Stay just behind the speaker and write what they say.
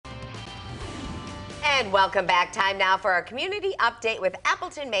And welcome back. Time now for our community update with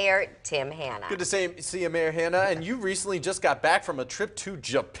Appleton Mayor Tim Hanna. Good to see you, Mayor Hanna. And you recently just got back from a trip to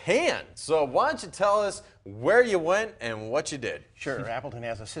Japan. So why don't you tell us where you went and what you did? Sure. Appleton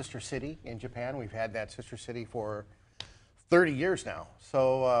has a sister city in Japan. We've had that sister city for 30 years now.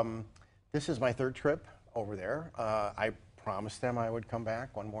 So this is my third trip over there. I promised them I would come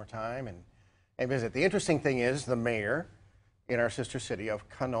back one more time and visit. The interesting thing is the mayor in our sister city of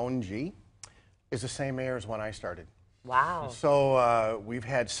Kanonji is the same mayor as when I started. Wow. So we've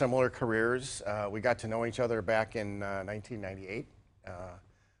had similar careers. We got to know each other back in 1998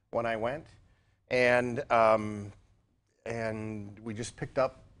 when I went, and we just picked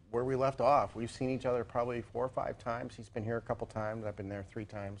up where we left off. We've seen each other probably 4 or 5 times. He's been here a couple times. I've been there 3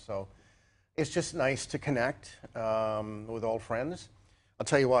 times. So it's just nice to connect with old friends. I'll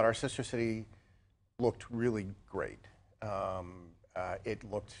tell you what, our sister city looked really great. It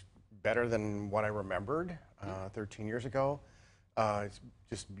looked better than what I remembered 13 years ago. It's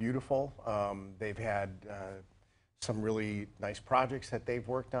just beautiful. They've had some really nice projects that they've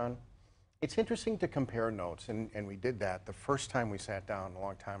worked on. It's interesting to compare notes, and we did that the first time we sat down a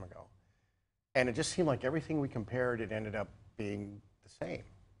long time ago. And it just seemed like everything we compared, it ended up being the same.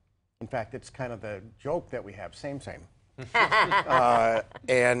 In fact, it's kind of the joke that we have, same. It's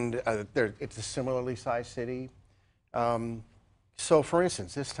a similarly sized city. So for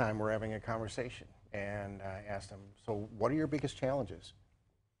instance, this time we're having a conversation, and I asked them, so what are your biggest challenges?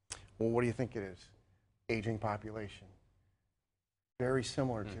 Well, what do you think it is? Aging population. Very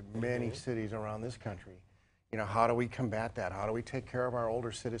similar to many cities around this country. You know, how do we combat that? How do we take care of our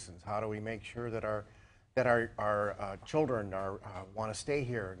older citizens? How do we make sure that our children want to stay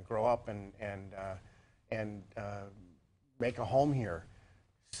here and grow up and make a home here?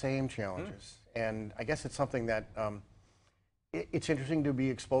 Same challenges. And I guess it's something that it's interesting to be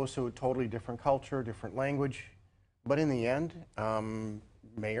exposed to a totally different culture, different language, but in the end,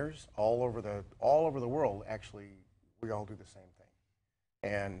 mayors all over the world, actually, we all do the same thing,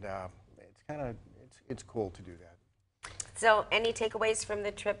 and it's cool to do that. So, any takeaways from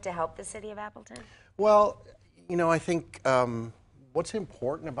the trip to help the city of Appleton? Well, you know, I think what's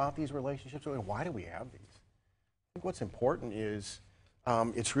important about these relationships, and why do we have these? I think what's important is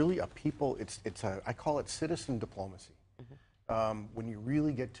it's really a people. I call it citizen diplomacy. When you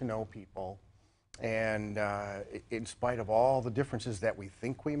really get to know people, and in spite of all the differences that we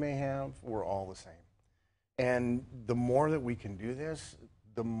think we may have, we're all the same. And the more that we can do this,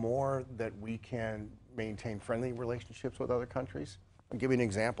 the more that we can maintain friendly relationships with other countries. I'll give you an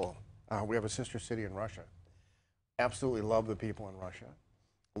example. We have a sister city in Russia. Absolutely love the people in Russia.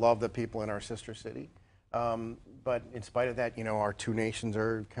 Love the people in our sister city. But in spite of that, you know, our 2 nations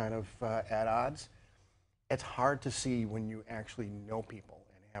are kind of at odds. It's hard to see when you actually know people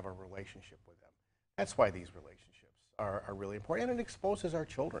and have a relationship with them. That's why these relationships are really important, and it exposes our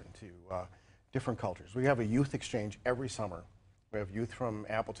children to different cultures. We have a youth exchange every summer. We have youth from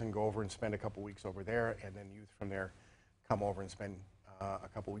Appleton go over and spend a couple weeks over there, and then youth from there come over and spend a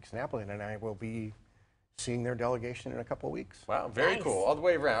couple weeks in Appleton, and I will be seeing their delegation in a couple weeks. Wow, very cool, all the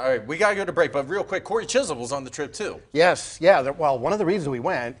way around. All right, we got to go to break, but real quick, Corey Chisholm was on the trip too. Yes, yeah, well, one of the reasons we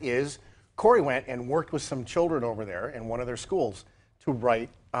went is Corey went and worked with some children over there in one of their schools to write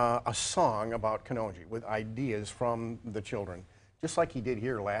a song about Kanonji with ideas from the children, just like he did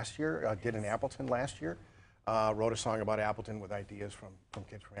here last year, did in Appleton last year, wrote a song about Appleton with ideas from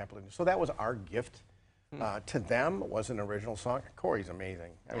kids from Appleton. So that was our gift to them. It was an original song. Corey's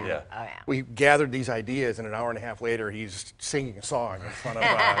amazing. I mean, we gathered these ideas, and an hour and a half later, he's singing a song in front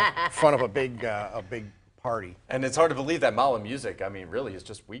of a big party. And it's hard to believe that Mala Music, I mean, really is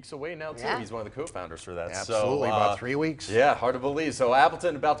just weeks away now, too. He's one of the co-founders for that. Absolutely, so, about 3 weeks. Yeah, hard to believe. So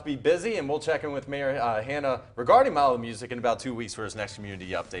Appleton about to be busy, and we'll check in with Mayor Hanna regarding Mala Music in about 2 weeks for his next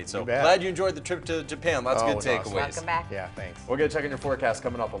community update. So glad you enjoyed the trip to Japan. Lots of good takeaways. Welcome back. Yeah, thanks. We're going to check in your forecast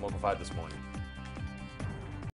coming up on Local 5 this morning.